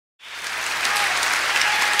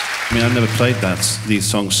I mean, I've never played these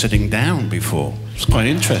songs sitting down before. It's quite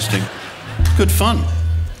interesting. It's good fun.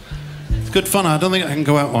 It's good fun. I don't think I can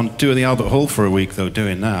go out and do the Albert Hall for a week, though,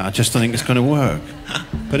 doing that. I just don't think it's going to work.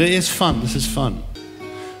 But it is fun. This is fun.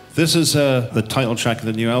 This is the title track of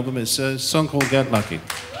the new album. It's a song called Get Lucky.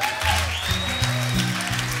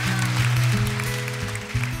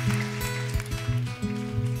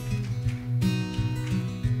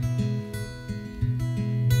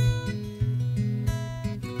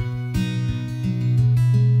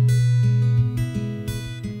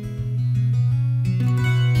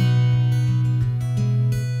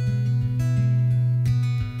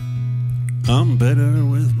 I'm better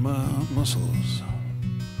with my muscles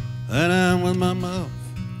than I am with my mouth.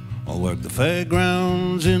 I'll work the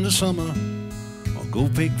fairgrounds in the summer, I'll go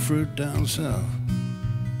pick fruit down south.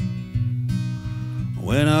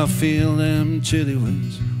 When I feel them chilly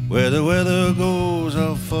winds, where the weather goes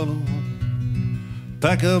I'll follow.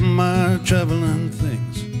 Pack up my traveling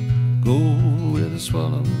things, go with the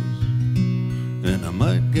swallows, and I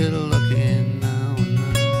might get lucky now and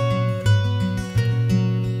then.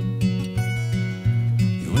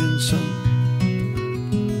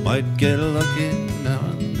 Some might get lucky now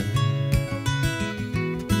and then.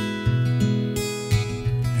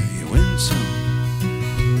 You win some.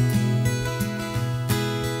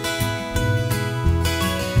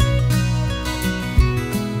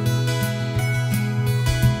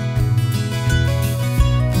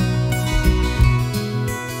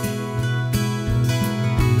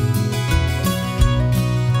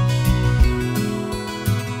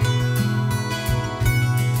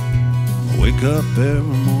 Wake up every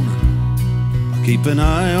morning, I keep an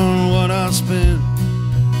eye on what I spend.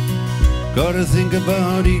 Gotta think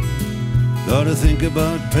about eating, gotta think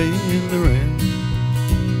about paying the rent.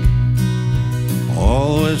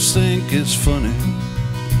 Always think it's funny,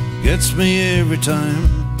 gets me every time.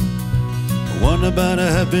 I wonder about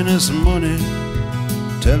the happiness and money,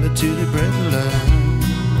 tell it to the breadline.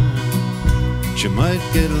 She might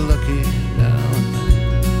get lucky now and then.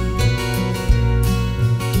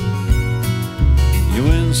 You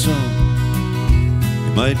win some,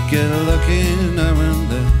 you might get lucky now and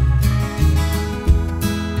then.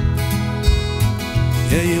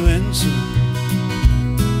 Yeah, you win some.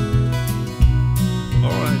 All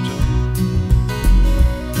right, John.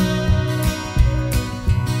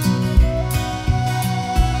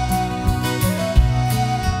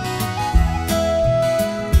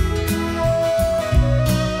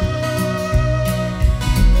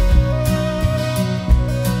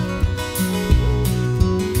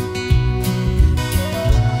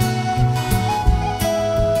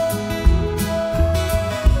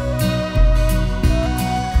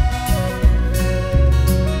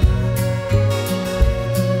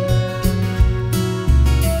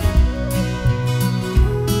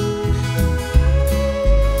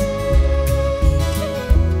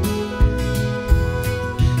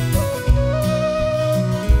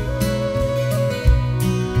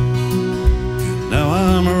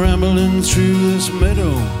 Rambling through this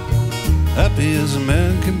meadow, happy as a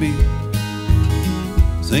man can be.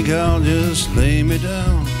 Think I'll just lay me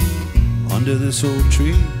down under this old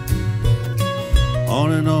tree.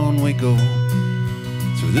 On and on we go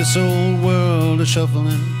through this old world a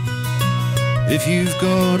shuffling. If you've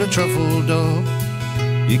got a truffle dog,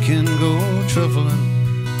 you can go truffling,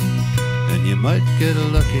 and you might get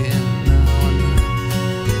lucky now and then.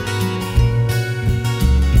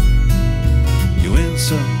 You win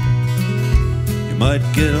some, might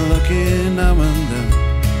get lucky now and then.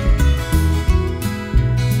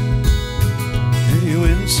 Yeah, you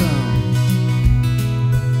win some.